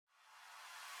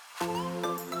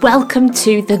Welcome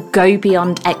to the Go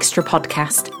Beyond Extra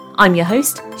podcast. I'm your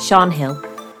host, Sian Hill.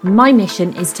 My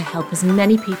mission is to help as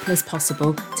many people as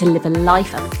possible to live a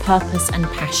life of purpose and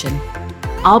passion.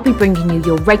 I'll be bringing you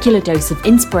your regular dose of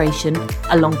inspiration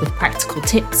along with practical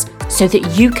tips so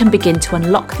that you can begin to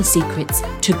unlock the secrets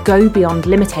to go beyond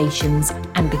limitations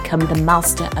and become the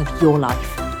master of your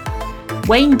life.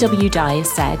 Wayne W. Dyer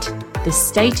said, "The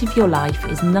state of your life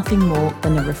is nothing more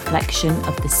than a reflection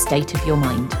of the state of your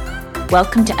mind."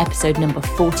 Welcome to episode number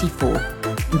 44.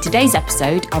 In today's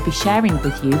episode, I'll be sharing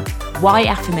with you why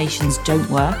affirmations don't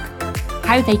work,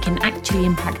 how they can actually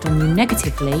impact on you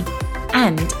negatively,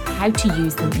 and how to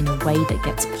use them in a way that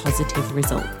gets positive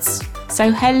results.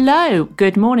 So hello,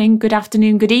 good morning, good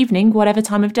afternoon, good evening, whatever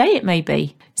time of day it may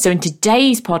be. So in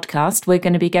today's podcast, we're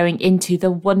going to be going into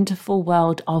the wonderful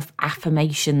world of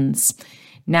affirmations.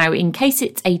 Now, in case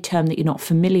it's a term that you're not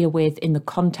familiar with in the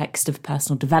context of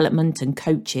personal development and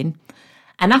coaching,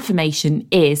 an affirmation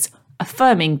is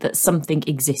affirming that something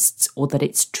exists or that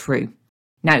it's true.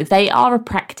 Now, they are a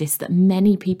practice that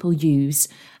many people use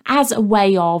as a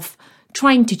way of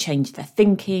trying to change their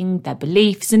thinking, their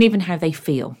beliefs, and even how they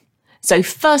feel. So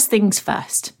first things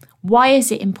first, why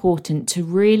is it important to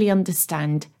really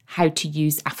understand how to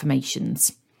use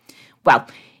affirmations? Well,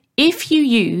 if you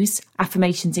use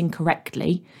affirmations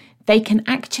incorrectly, they can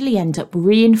actually end up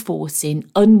reinforcing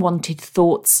unwanted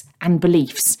thoughts and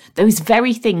beliefs, those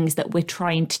very things that we're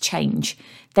trying to change.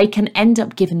 They can end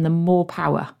up giving them more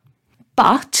power.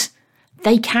 But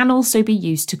they can also be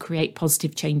used to create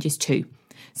positive changes too.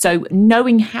 So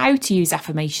knowing how to use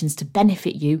affirmations to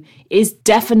benefit you is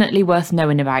definitely worth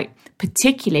knowing about,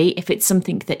 particularly if it's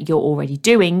something that you're already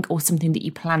doing or something that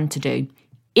you plan to do.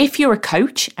 If you're a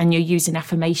coach and you're using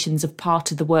affirmations as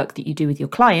part of the work that you do with your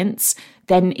clients,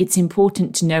 then it's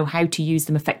important to know how to use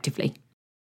them effectively.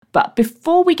 But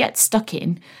before we get stuck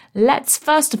in, let's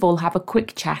first of all have a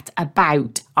quick chat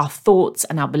about our thoughts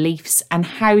and our beliefs and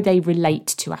how they relate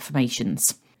to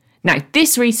affirmations. Now,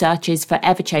 this research is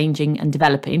forever changing and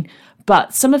developing,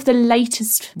 but some of the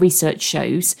latest research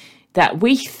shows that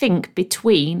we think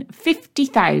between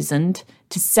 50,000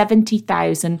 to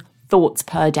 70,000 thoughts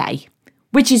per day,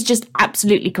 which is just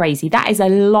absolutely crazy. That is a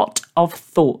lot of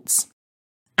thoughts.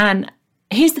 And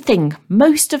here's the thing,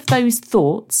 most of those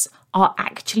thoughts are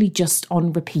actually just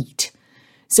on repeat.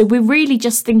 So we're really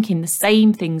just thinking the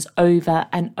same things over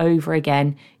and over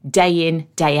again, day in,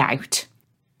 day out.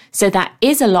 So that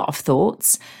is a lot of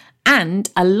thoughts, and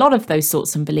a lot of those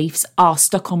thoughts and beliefs are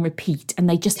stuck on repeat and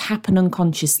they just happen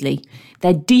unconsciously.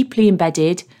 They're deeply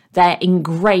embedded, they're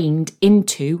ingrained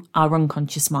into our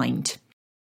unconscious mind.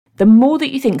 The more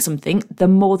that you think something, the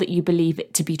more that you believe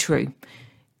it to be true.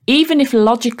 Even if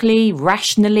logically,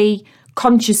 rationally,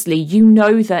 consciously, you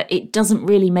know that it doesn't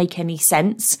really make any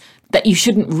sense, that you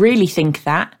shouldn't really think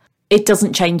that, it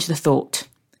doesn't change the thought.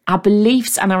 Our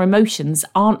beliefs and our emotions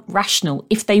aren't rational.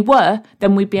 If they were,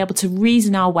 then we'd be able to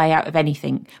reason our way out of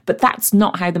anything. But that's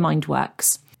not how the mind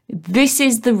works. This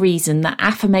is the reason that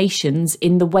affirmations,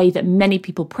 in the way that many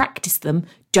people practice them,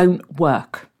 don't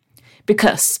work.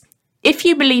 Because if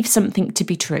you believe something to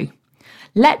be true,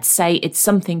 let's say it's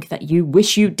something that you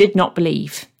wish you did not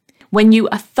believe. When you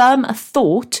affirm a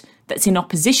thought that's in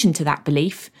opposition to that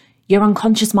belief, your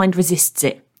unconscious mind resists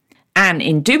it. And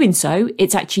in doing so,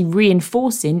 it's actually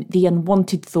reinforcing the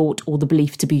unwanted thought or the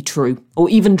belief to be true, or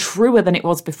even truer than it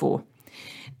was before.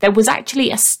 There was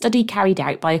actually a study carried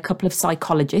out by a couple of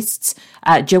psychologists,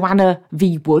 Joanna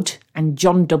V. Wood and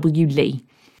John W. Lee.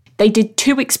 They did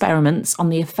 2 experiments on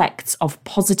the effects of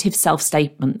positive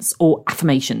self-statements or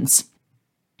affirmations.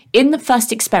 In the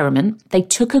first experiment, they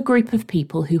took a group of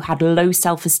people who had low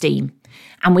self-esteem,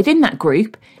 and within that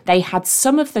group, they had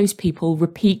some of those people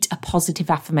repeat a positive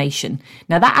affirmation.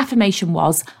 Now, that affirmation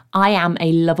was, "I am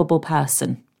a lovable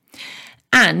person."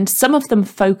 And some of them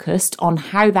focused on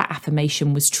how that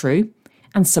affirmation was true,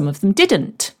 and some of them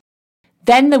didn't.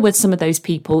 Then there were some of those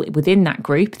people within that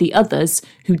group, the others,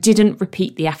 who didn't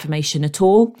repeat the affirmation at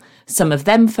all. Some of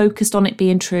them focused on it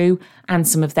being true, and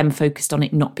some of them focused on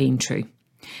it not being true.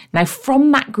 Now,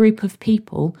 from that group of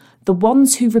people, the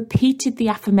ones who repeated the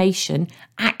affirmation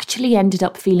actually ended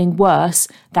up feeling worse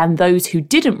than those who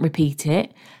didn't repeat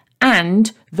it,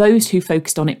 and those who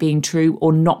focused on it being true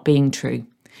or not being true.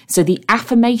 So the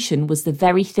affirmation was the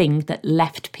very thing that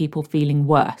left people feeling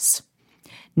worse.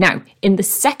 Now, in the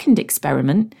second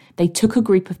experiment, they took a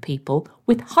group of people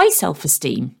with high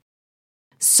self-esteem.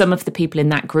 Some of the people in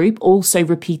that group also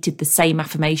repeated the same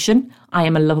affirmation, "I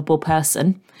am a lovable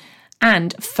person,"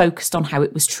 and focused on how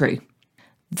it was true.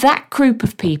 That group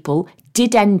of people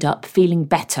did end up feeling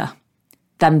better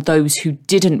than those who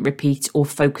didn't repeat or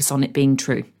focus on it being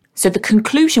true. So the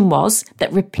conclusion was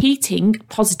that repeating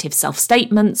positive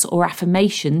self-statements or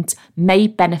affirmations may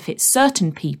benefit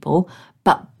certain people,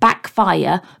 but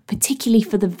backfire, particularly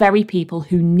for the very people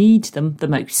who need them the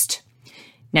most.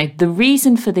 Now, the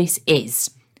reason for this is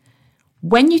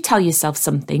when you tell yourself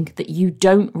something that you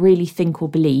don't really think or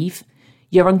believe,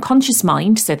 your unconscious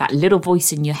mind, so that little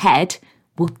voice in your head,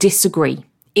 will disagree.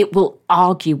 It will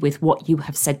argue with what you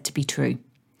have said to be true.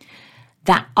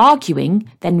 That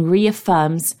arguing then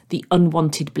reaffirms the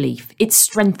unwanted belief. It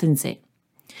strengthens it.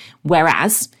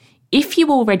 Whereas, if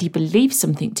you already believe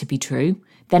something to be true,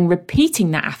 then repeating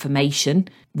that affirmation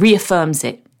reaffirms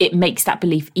it. It makes that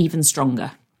belief even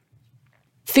stronger.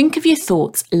 Think of your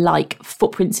thoughts like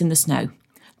footprints in the snow.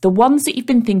 The ones that you've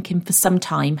been thinking for some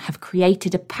time have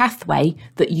created a pathway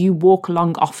that you walk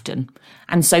along often.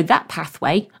 And so that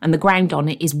pathway and the ground on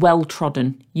it is well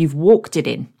trodden. You've walked it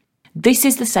in. This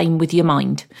is the same with your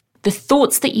mind. The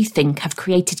thoughts that you think have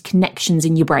created connections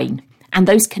in your brain, and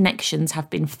those connections have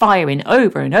been firing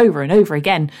over and over and over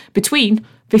again between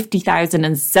 50,000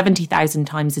 and 70,000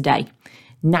 times a day.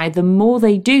 Now, the more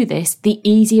they do this, the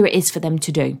easier it is for them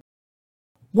to do.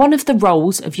 One of the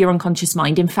roles of your unconscious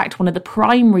mind, in fact, one of the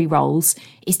primary roles,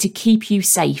 is to keep you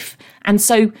safe. And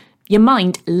so your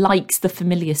mind likes the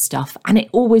familiar stuff and it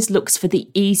always looks for the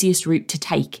easiest route to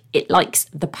take. It likes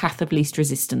the path of least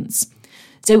resistance.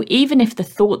 So even if the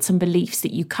thoughts and beliefs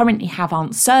that you currently have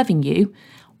aren't serving you,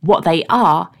 what they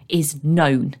are is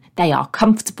known. They are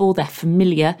comfortable, they're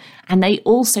familiar, and they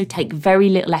also take very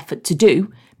little effort to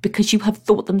do because you have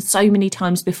thought them so many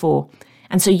times before.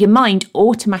 And so your mind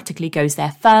automatically goes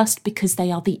there first because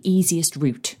they are the easiest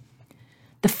route.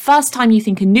 The first time you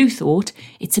think a new thought,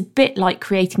 it's a bit like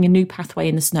creating a new pathway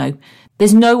in the snow.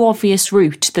 There's no obvious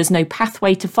route, there's no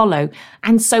pathway to follow,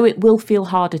 and so it will feel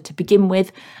harder to begin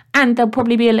with, and there'll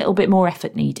probably be a little bit more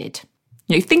effort needed.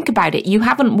 You know, think about it, you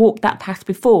haven't walked that path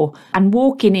before, and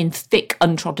walking in thick,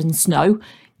 untrodden snow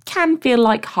can feel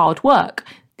like hard work.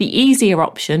 The easier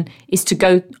option is to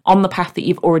go on the path that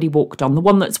you've already walked on, the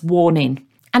one that's worn in.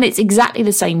 And it's exactly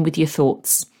the same with your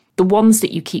thoughts. The ones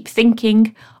that you keep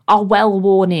thinking are well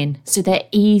worn in, so they're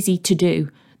easy to do.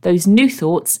 Those new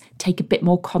thoughts take a bit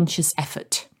more conscious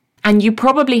effort. And you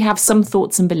probably have some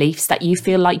thoughts and beliefs that you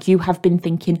feel like you have been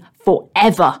thinking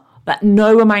forever, that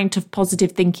no amount of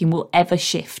positive thinking will ever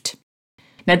shift.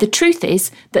 Now, the truth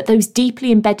is that those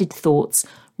deeply embedded thoughts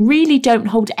really don't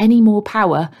hold any more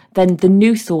power than the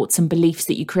new thoughts and beliefs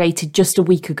that you created just a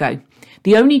week ago.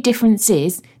 The only difference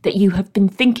is that you have been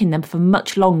thinking them for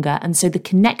much longer, and so the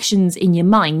connections in your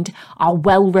mind are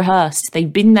well rehearsed.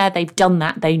 They've been there, they've done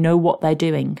that, they know what they're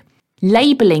doing.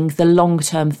 Labelling the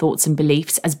long-term thoughts and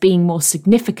beliefs as being more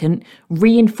significant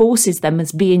reinforces them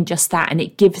as being just that, and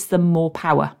it gives them more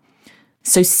power.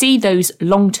 So see those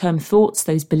long-term thoughts,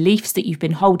 those beliefs that you've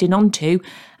been holding on to,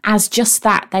 as just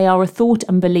that. They are a thought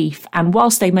and belief, and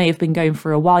whilst they may have been going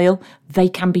for a while, they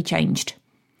can be changed.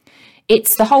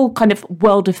 It's the whole kind of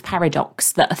world of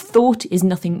paradox that a thought is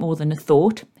nothing more than a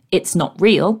thought. It's not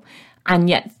real, and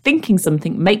yet thinking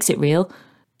something makes it real.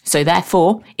 So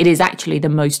therefore, it is actually the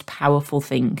most powerful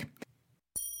thing.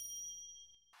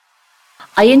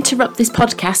 I interrupt this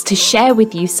podcast to share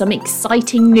with you some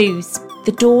exciting news.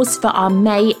 The doors for our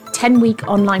May 10-week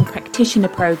online practitioner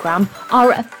programme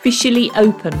are officially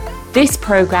open. This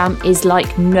programme is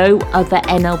like no other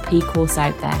NLP course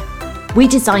out there. We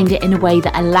designed it in a way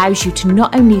that allows you to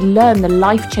not only learn the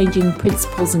life-changing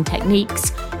principles and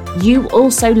techniques, you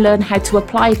also learn how to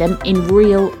apply them in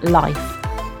real life.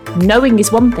 Knowing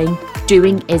is one thing,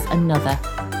 doing is another.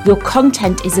 Your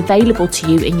content is available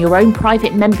to you in your own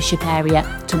private membership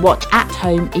area to watch at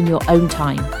home in your own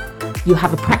time. You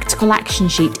have a practical action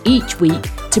sheet each week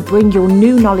to bring your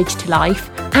new knowledge to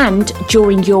life, and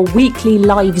during your weekly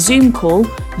live Zoom call,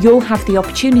 you'll have the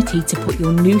opportunity to put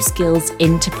your new skills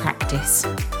into practice.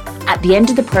 At the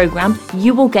end of the programme,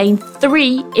 you will gain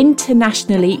 3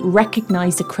 internationally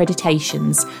recognised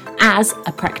accreditations as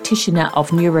a practitioner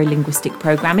of neuro-linguistic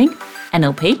programming,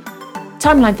 NLP,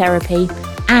 timeline therapy,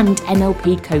 and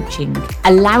NLP coaching,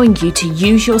 allowing you to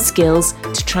use your skills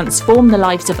to transform the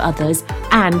lives of others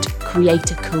and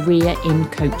create a career in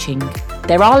coaching.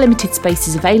 There are limited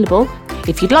spaces available.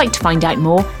 If you'd like to find out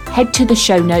more, head to the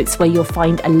show notes where you'll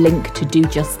find a link to do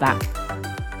just that.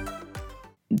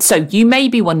 So you may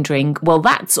be wondering, well,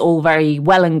 that's all very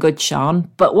well and good,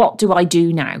 Sian, but what do I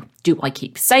do now? Do I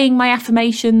keep saying my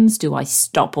affirmations? Do I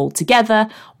stop altogether?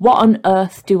 What on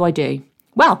earth do I do?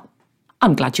 Well,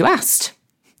 I'm glad you asked.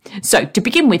 So to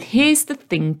begin with, here's the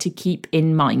thing to keep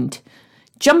in mind.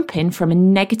 Jumping from a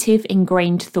negative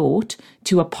ingrained thought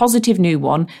to a positive new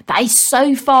one that is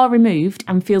so far removed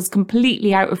and feels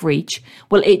completely out of reach,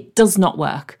 well, it does not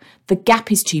work. The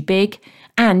gap is too big,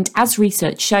 and as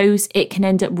research shows, it can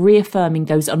end up reaffirming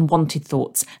those unwanted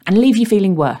thoughts and leave you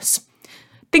feeling worse.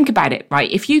 Think about it,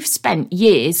 right? If you've spent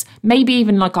years, maybe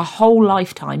even like a whole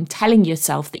lifetime, telling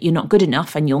yourself that you're not good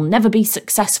enough and you'll never be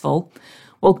successful,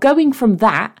 well, going from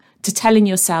that to telling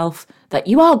yourself that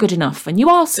you are good enough and you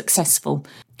are successful,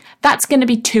 that's going to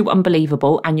be too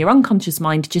unbelievable, and your unconscious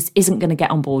mind just isn't going to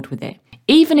get on board with it.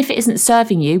 Even if it isn't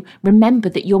serving you, remember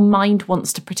that your mind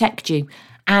wants to protect you,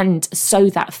 and so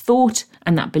that thought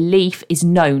and that belief is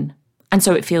known, and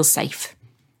so it feels safe.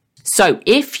 So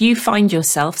if you find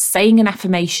yourself saying an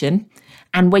affirmation,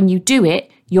 and when you do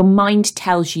it, your mind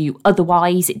tells you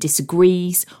otherwise, it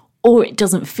disagrees, or it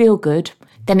doesn't feel good,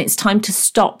 then it's time to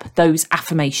stop those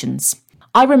affirmations.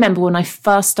 I remember when I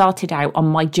first started out on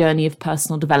my journey of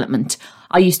personal development,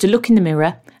 I used to look in the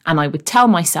mirror and I would tell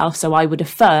myself, so I would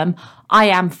affirm, I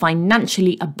am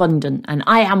financially abundant and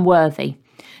I am worthy.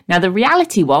 Now, the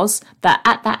reality was that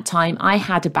at that time I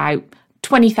had about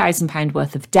 £20,000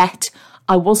 worth of debt.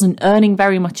 I wasn't earning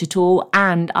very much at all,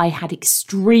 and I had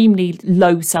extremely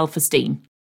low self-esteem.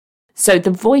 So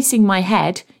the voice in my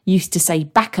head used to say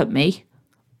back at me,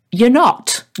 You're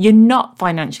not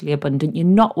financially abundant. You're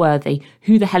not worthy.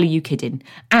 Who the hell are you kidding?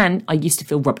 And I used to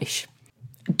feel rubbish.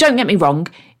 Don't get me wrong.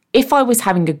 If I was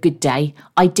having a good day,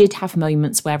 I did have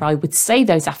moments where I would say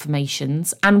those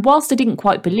affirmations, and whilst I didn't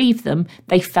quite believe them,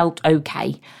 they felt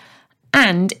okay.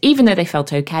 And even though they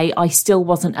felt okay, I still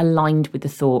wasn't aligned with the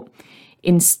thought.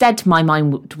 Instead, my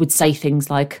mind would say things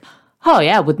like, oh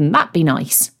yeah, wouldn't that be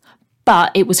nice?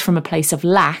 But it was from a place of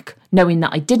lack, knowing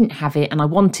that I didn't have it and I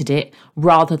wanted it,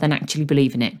 rather than actually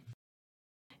believing it.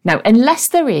 Now, unless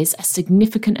there is a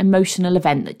significant emotional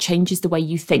event that changes the way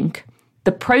you think,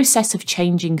 the process of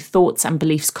changing thoughts and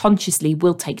beliefs consciously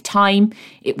will take time,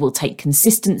 it will take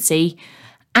consistency,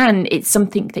 and it's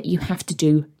something that you have to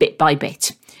do bit by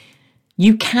bit.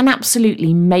 You can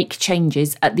absolutely make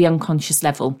changes at the unconscious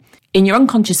level. In your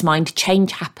unconscious mind,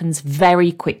 change happens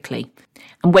very quickly.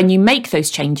 And when you make those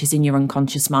changes in your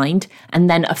unconscious mind and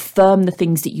then affirm the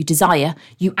things that you desire,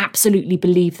 you absolutely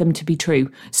believe them to be true.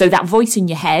 So that voice in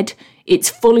your head, it's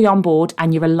fully on board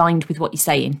and you're aligned with what you're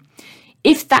saying.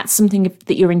 If that's something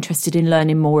that you're interested in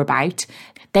learning more about,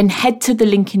 then head to the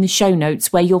link in the show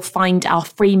notes where you'll find our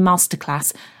free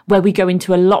masterclass where we go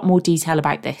into a lot more detail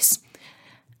about this.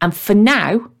 And for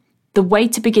now, the way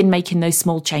to begin making those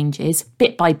small changes,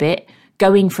 bit by bit,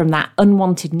 going from that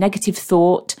unwanted negative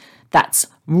thought that's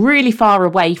really far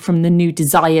away from the new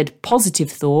desired positive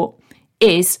thought,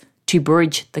 is to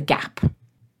bridge the gap.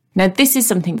 Now, this is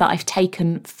something that I've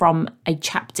taken from a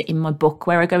chapter in my book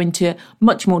where I go into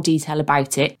much more detail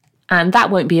about it, and that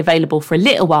won't be available for a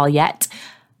little while yet,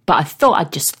 but I thought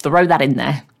I'd just throw that in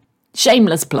there.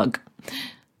 Shameless plug.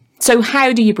 So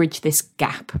how do you bridge this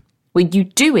gap? Well, you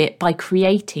do it by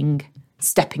creating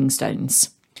stepping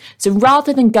stones. So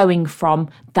rather than going from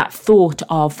that thought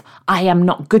of, I am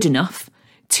not good enough,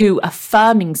 to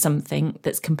affirming something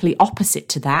that's complete opposite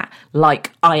to that,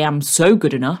 like, I am so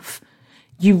good enough,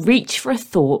 you reach for a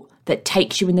thought that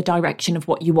takes you in the direction of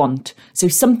what you want. So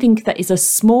something that is a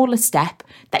smaller step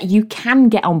that you can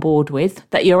get on board with,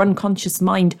 that your unconscious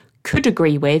mind could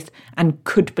agree with and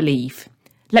could believe.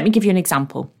 Let me give you an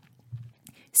example.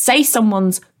 Say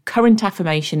someone's current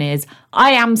affirmation is,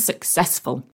 I am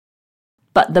successful.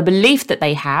 But the belief that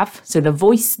they have, so the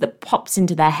voice that pops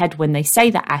into their head when they say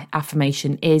that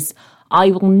affirmation is,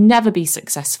 I will never be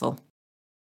successful.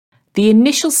 The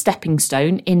initial stepping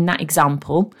stone in that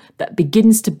example that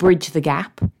begins to bridge the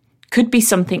gap could be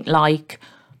something like,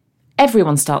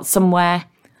 everyone starts somewhere,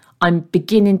 I'm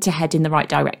beginning to head in the right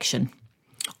direction.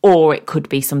 Or it could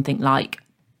be something like,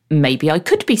 maybe I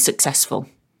could be successful.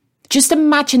 Just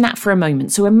imagine that for a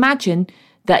moment. So imagine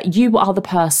that you are the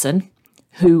person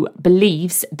who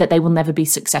believes that they will never be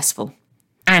successful.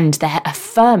 And they're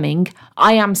affirming,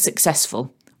 I am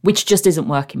successful, which just isn't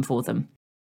working for them.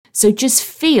 So just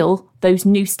feel those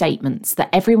new statements that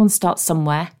everyone starts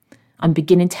somewhere, I'm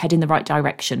beginning to head in the right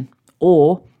direction,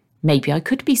 or maybe I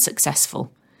could be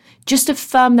successful. Just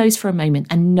affirm those for a moment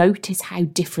and notice how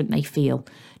different they feel.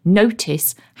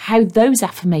 Notice how those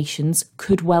affirmations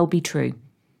could well be true.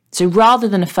 So rather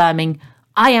than affirming,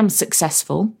 I am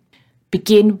successful,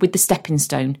 begin with the stepping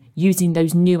stone using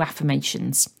those new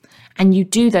affirmations. And you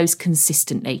do those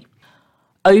consistently.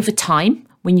 Over time,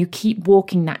 when you keep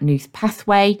walking that new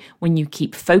pathway, when you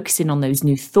keep focusing on those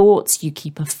new thoughts, you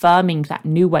keep affirming that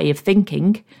new way of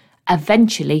thinking,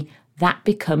 eventually that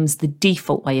becomes the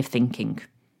default way of thinking.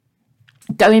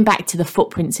 Going back to the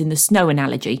footprints in the snow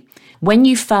analogy, when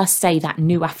you first say that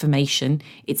new affirmation,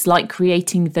 it's like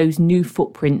creating those new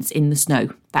footprints in the snow,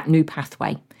 that new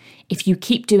pathway. If you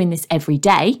keep doing this every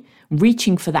day,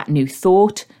 reaching for that new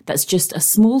thought that's just a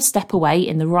small step away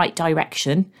in the right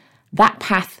direction, that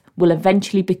path will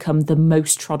eventually become the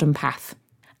most trodden path.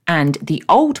 And the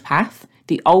old path,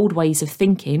 the old ways of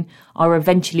thinking, are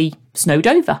eventually snowed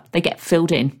over. They get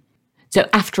filled in. So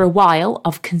after a while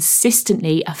of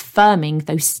consistently affirming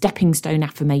those stepping stone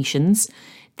affirmations,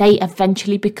 they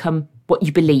eventually become what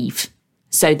you believe.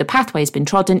 So the pathway has been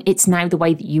trodden, it's now the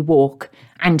way that you walk,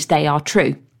 and they are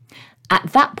true.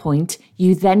 At that point,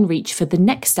 you then reach for the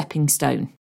next stepping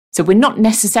stone. So we're not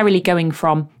necessarily going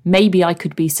from maybe I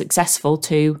could be successful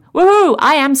to woohoo,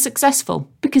 I am successful,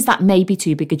 because that may be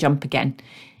too big a jump again.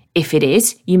 If it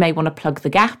is, you may want to plug the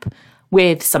gap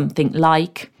with something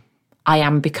like I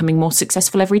am becoming more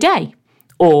successful every day,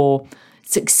 or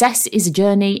success is a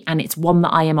journey and it's one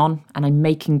that I am on and I'm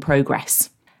making progress.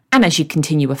 And as you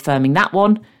continue affirming that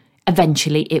one,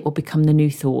 eventually it will become the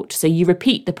new thought. So you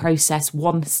repeat the process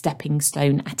one stepping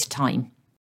stone at a time.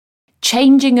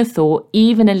 Changing a thought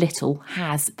even a little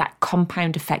has that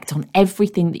compound effect on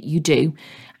everything that you do.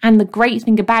 And the great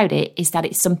thing about it is that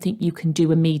it's something you can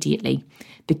do immediately.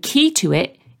 The key to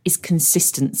it is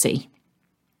consistency.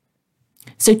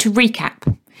 So to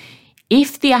recap,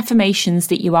 if the affirmations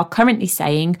that you are currently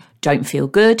saying don't feel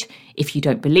good, if you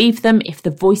don't believe them, if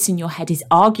the voice in your head is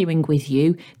arguing with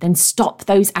you, then stop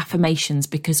those affirmations,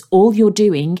 because all you're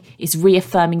doing is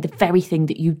reaffirming the very thing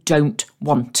that you don't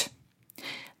want.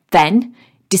 Then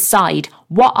decide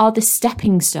what are the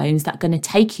stepping stones that are going to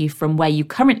take you from where you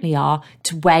currently are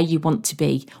to where you want to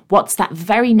be. What's that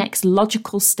very next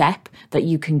logical step that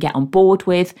you can get on board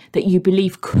with, that you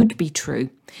believe could be true?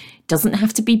 Doesn't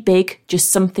have to be big, just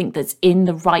something that's in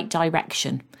the right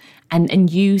direction. And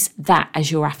use that as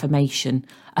your affirmation.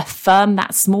 Affirm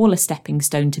that smaller stepping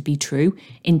stone to be true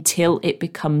until it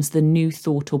becomes the new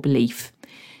thought or belief.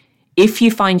 If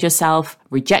you find yourself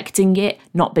rejecting it,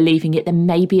 not believing it, then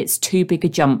maybe it's too big a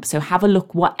jump. So have a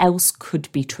look what else could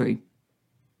be true.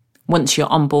 Once you're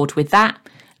on board with that,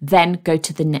 then go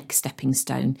to the next stepping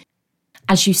stone.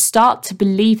 As you start to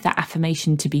believe that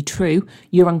affirmation to be true,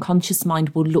 your unconscious mind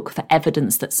will look for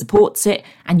evidence that supports it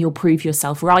and you'll prove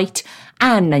yourself right.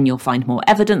 And then you'll find more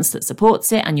evidence that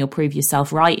supports it and you'll prove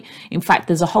yourself right. In fact,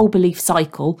 there's a whole belief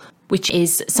cycle, which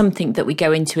is something that we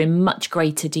go into in much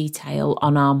greater detail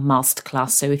on our masterclass.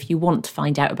 So if you want to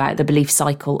find out about the belief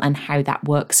cycle and how that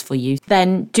works for you,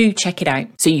 then do check it out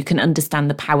so you can understand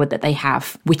the power that they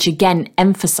have, which again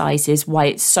emphasizes why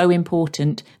it's so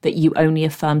important that you only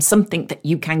affirm something that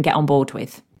you can get on board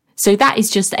with. So that is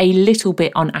just a little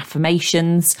bit on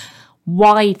affirmations,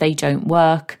 why they don't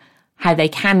work, how they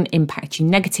can impact you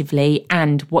negatively,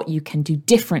 and what you can do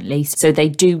differently so they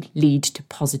do lead to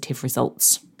positive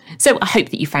results. So I hope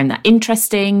that you found that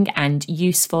interesting and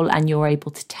useful and you're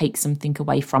able to take something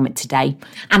away from it today.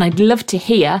 And I'd love to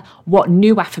hear what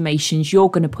new affirmations you're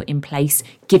going to put in place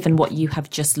given what you have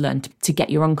just learned to get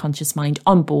your unconscious mind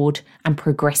on board and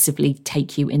progressively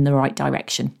take you in the right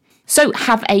direction. So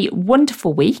have a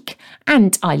wonderful week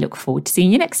and I look forward to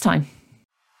seeing you next time.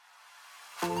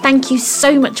 Thank you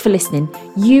so much for listening.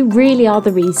 You really are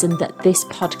the reason that this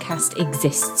podcast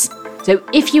exists. So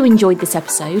if you enjoyed this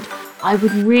episode, I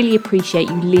would really appreciate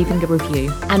you leaving a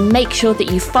review, and make sure that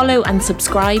you follow and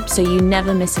subscribe so you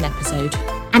never miss an episode.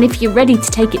 And if you're ready to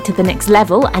take it to the next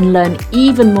level and learn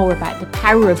even more about the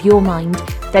power of your mind,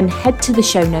 then head to the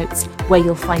show notes where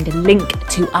you'll find a link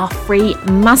to our free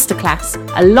masterclass,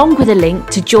 along with a link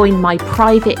to join my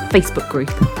private Facebook group.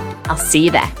 I'll see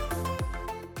you there.